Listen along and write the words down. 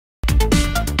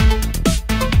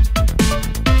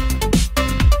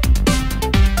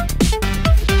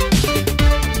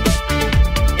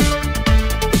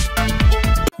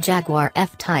Jaguar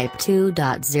F Type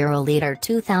 2.0 liter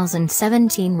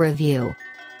 2017 review.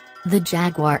 The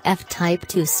Jaguar F Type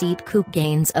 2-seat coupe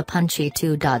gains a punchy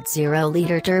 2.0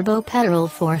 liter turbo petrol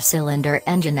 4-cylinder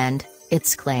engine and,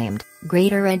 it's claimed,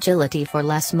 greater agility for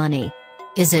less money.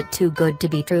 Is it too good to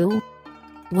be true?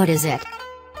 What is it?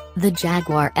 The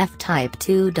Jaguar F Type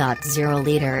 2.0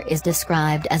 liter is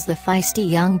described as the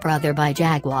feisty young brother by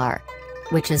Jaguar,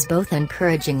 which is both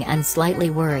encouraging and slightly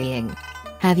worrying.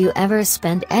 Have you ever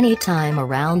spent any time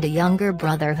around a younger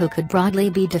brother who could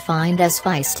broadly be defined as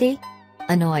feisty?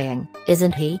 Annoying,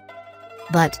 isn't he?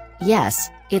 But, yes,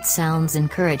 it sounds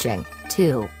encouraging,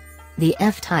 too. The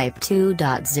F-Type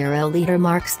 2.0 liter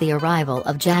marks the arrival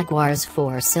of Jaguar's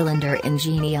 4-cylinder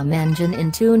Ingenium engine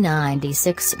in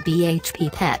 296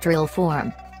 bhp petrol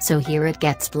form, so here it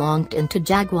gets plonked into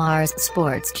Jaguar's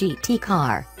sports GT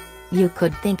car. You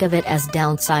could think of it as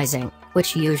downsizing,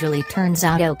 which usually turns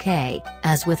out okay,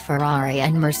 as with Ferrari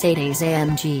and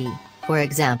Mercedes-AMG, for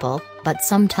example, but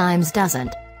sometimes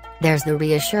doesn't. There's the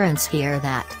reassurance here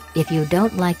that, if you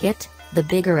don't like it, the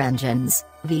bigger engines,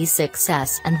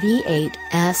 V6s and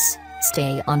V8s,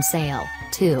 stay on sale,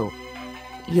 too.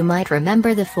 You might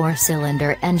remember the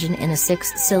 4-cylinder engine in a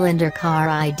 6-cylinder car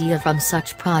idea from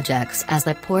such projects as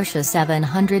the Porsche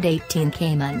 718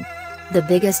 Cayman. The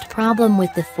biggest problem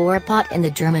with the 4-pot in the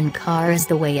German car is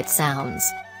the way it sounds.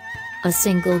 A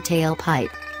single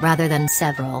tailpipe, rather than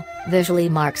several, visually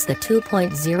marks the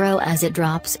 2.0 as it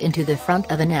drops into the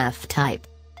front of an F-Type.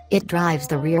 It drives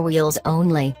the rear wheels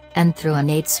only, and through an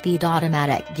 8-speed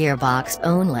automatic gearbox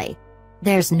only.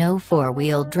 There's no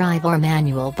 4-wheel drive or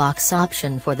manual box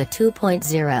option for the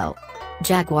 2.0.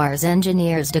 Jaguar's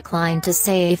engineers declined to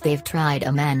say if they've tried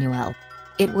a manual.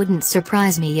 It wouldn't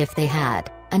surprise me if they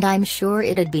had, and I'm sure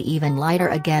it'd be even lighter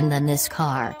again than this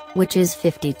car, which is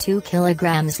 52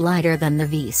 kilograms lighter than the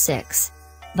V6.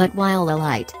 But while a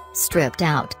light,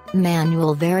 stripped-out,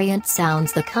 manual variant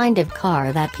sounds the kind of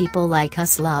car that people like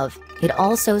us love, it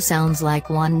also sounds like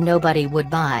one nobody would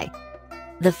buy.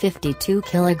 The 52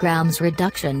 kilograms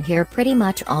reduction here pretty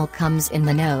much all comes in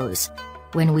the nose.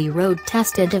 When we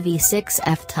road-tested a V6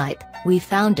 F-Type, we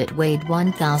found it weighed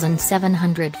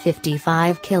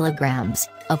 1,755 kilograms,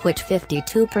 of which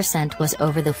 52% was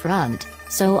over the front,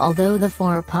 so although the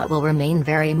 4-pot will remain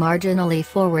very marginally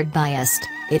forward-biased,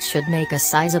 it should make a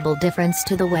sizable difference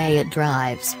to the way it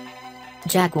drives.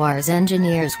 Jaguar's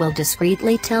engineers will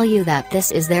discreetly tell you that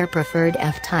this is their preferred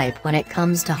F-Type when it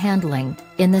comes to handling,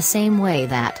 in the same way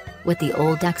that, with the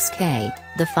old XK,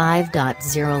 the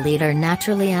 5.0 liter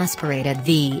naturally aspirated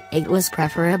V8 was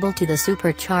preferable to the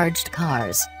supercharged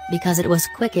cars, because it was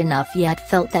quick enough yet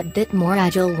felt that bit more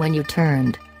agile when you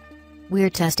turned. We're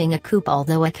testing a coupe,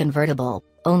 although a convertible,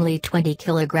 only 20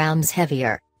 kilograms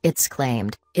heavier, it's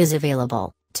claimed, is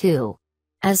available, too.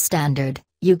 As standard,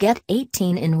 you get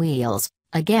 18-in wheels,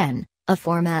 again, a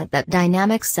format that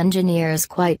Dynamics engineers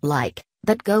quite like,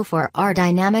 but go for our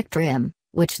dynamic trim,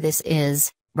 which this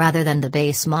is, rather than the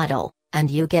base model, and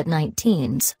you get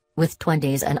 19s, with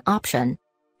 20s an option.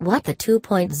 What the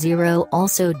 2.0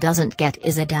 also doesn't get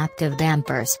is adaptive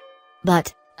dampers.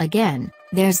 But, again,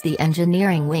 there's the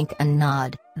engineering wink and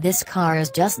nod, this car is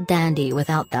just dandy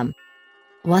without them.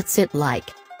 What's it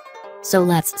like? So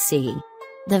let's see.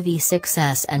 The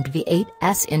V6s and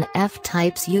V8s in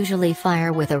F-Types usually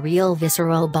fire with a real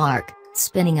visceral bark,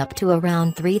 spinning up to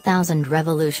around 3,000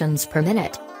 revolutions per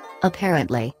minute.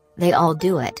 Apparently, they all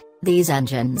do it, these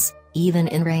engines, even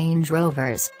in Range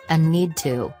Rovers, and need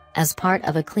to, as part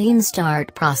of a clean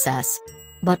start process.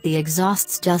 But the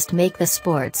exhausts just make the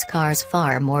sports cars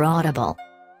far more audible.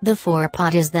 The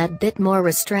 4-pot is that bit more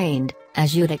restrained,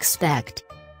 as you'd expect.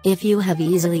 If you have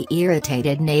easily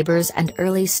irritated neighbors and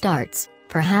early starts,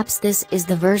 perhaps this is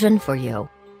the version for you.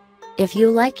 If you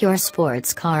like your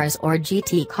sports cars or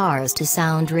GT cars to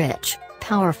sound rich,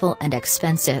 powerful and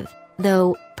expensive,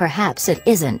 though, perhaps it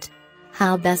isn't.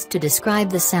 How best to describe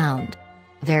the sound?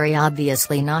 Very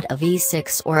obviously not a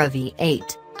V6 or a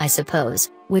V8, I suppose,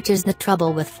 which is the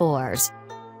trouble with 4s.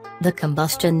 The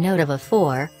combustion note of a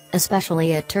 4,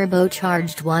 especially a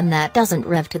turbocharged one that doesn't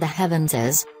rev to the heavens,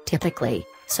 is, typically,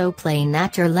 so plain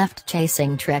that you're left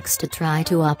chasing tricks to try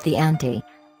to up the ante.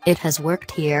 It has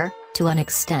worked here, to an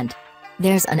extent.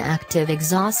 There's an active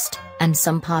exhaust, and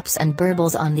some pops and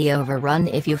burbles on the overrun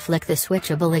if you flick the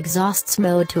switchable exhausts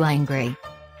mode to angry.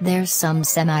 There's some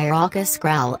semi-raucous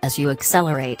growl as you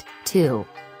accelerate, too.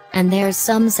 And there's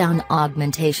some sound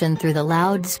augmentation through the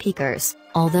loudspeakers,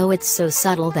 although it's so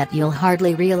subtle that you'll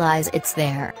hardly realize it's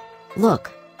there.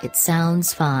 Look, it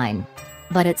sounds fine.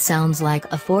 But it sounds like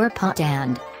a 4-pot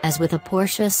and, as with a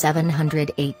Porsche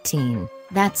 718,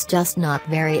 that's just not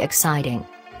very exciting.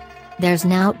 There's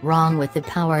nought wrong with the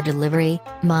power delivery,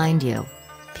 mind you.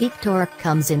 Peak torque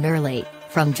comes in early,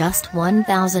 from just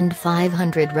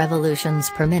 1,500 revolutions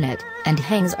per minute, and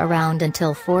hangs around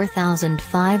until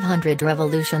 4,500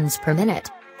 revolutions per minute.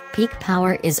 Peak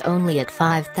power is only at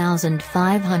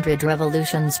 5,500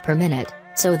 revolutions per minute,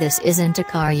 so this isn't a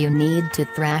car you need to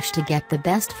thrash to get the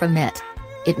best from it.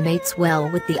 It mates well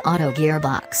with the auto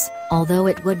gearbox, although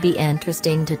it would be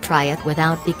interesting to try it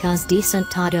without because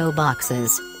decent auto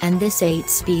boxes, and this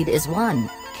 8-speed is one,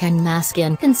 can mask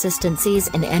inconsistencies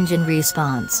in engine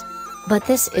response. But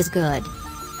this is good.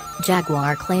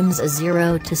 Jaguar claims a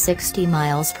 0 to 60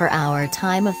 miles per hour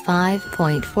time of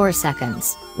 5.4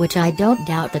 seconds, which I don't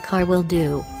doubt the car will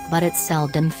do, but it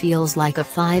seldom feels like a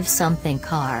 5-something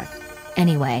car.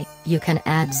 Anyway, you can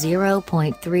add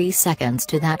 0.3 seconds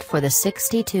to that for the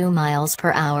 62 miles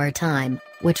per hour time,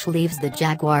 which leaves the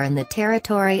Jaguar in the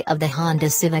territory of the Honda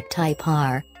Civic Type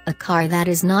R, a car that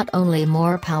is not only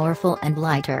more powerful and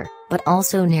lighter, but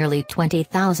also nearly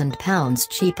 20,000 pounds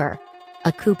cheaper.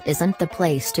 A coupe isn't the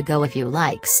place to go if you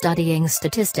like studying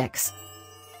statistics.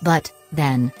 But,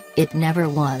 then, it never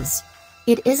was.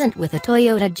 It isn't with a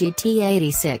Toyota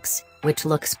GT86, which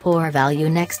looks poor value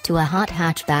next to a hot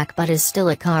hatchback but is still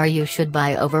a car you should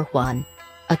buy over one.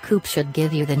 A coupe should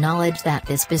give you the knowledge that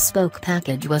this bespoke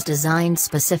package was designed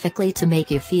specifically to make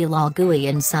you feel all gooey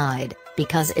inside,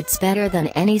 because it's better than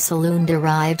any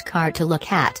saloon-derived car to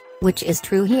look at, which is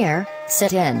true here.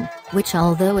 Sit in, which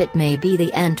although it may be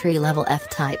the entry-level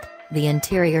F-Type, the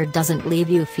interior doesn't leave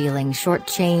you feeling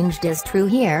shortchanged is true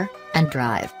here, and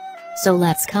drive. So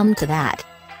let's come to that.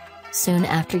 Soon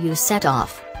after you set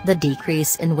off, the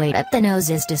decrease in weight at the nose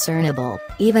is discernible,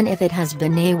 even if it has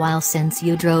been a while since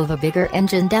you drove a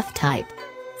bigger-engined F-Type.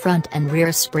 Front and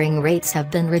rear spring rates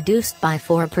have been reduced by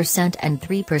 4% and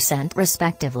 3%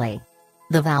 respectively.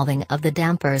 The valving of the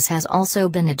dampers has also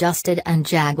been adjusted, and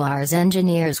Jaguar's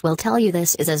engineers will tell you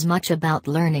this is as much about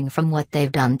learning from what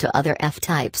they've done to other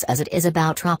F-Types as it is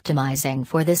about optimizing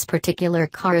for this particular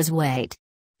car's weight.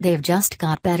 They've just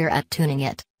got better at tuning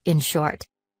it, in short.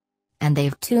 And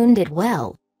they've tuned it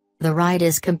well. The ride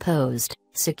is composed,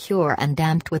 secure and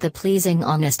damped with a pleasing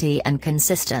honesty and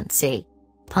consistency.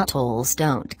 Potholes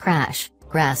don't crash,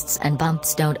 crests and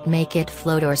bumps don't make it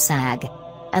float or sag.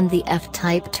 And the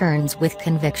F-Type turns with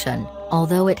conviction,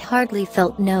 although it hardly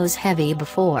felt nose-heavy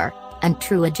before, and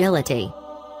true agility.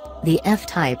 The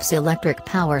F-Type's electric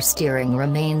power steering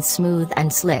remains smooth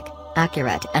and slick,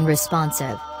 accurate and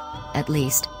responsive. At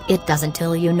least, it does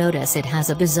until you notice it has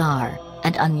a bizarre,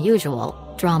 and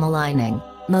unusual, drama lining,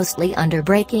 mostly under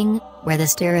braking, where the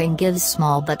steering gives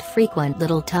small but frequent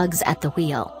little tugs at the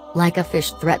wheel, like a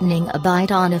fish threatening a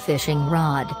bite on a fishing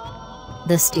rod.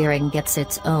 The steering gets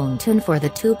its own tune for the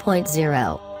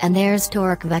 2.0, and there's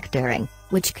torque vectoring,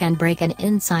 which can break an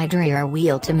inside rear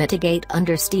wheel to mitigate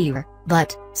understeer,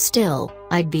 but, still,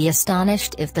 I'd be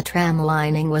astonished if the tram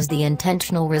lining was the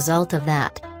intentional result of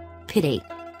that. Pity.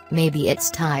 Maybe it's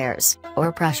tires,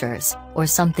 or pressures, or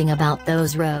something about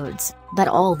those roads, but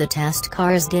all the test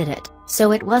cars did it,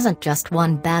 so it wasn't just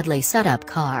one badly set up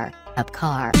car.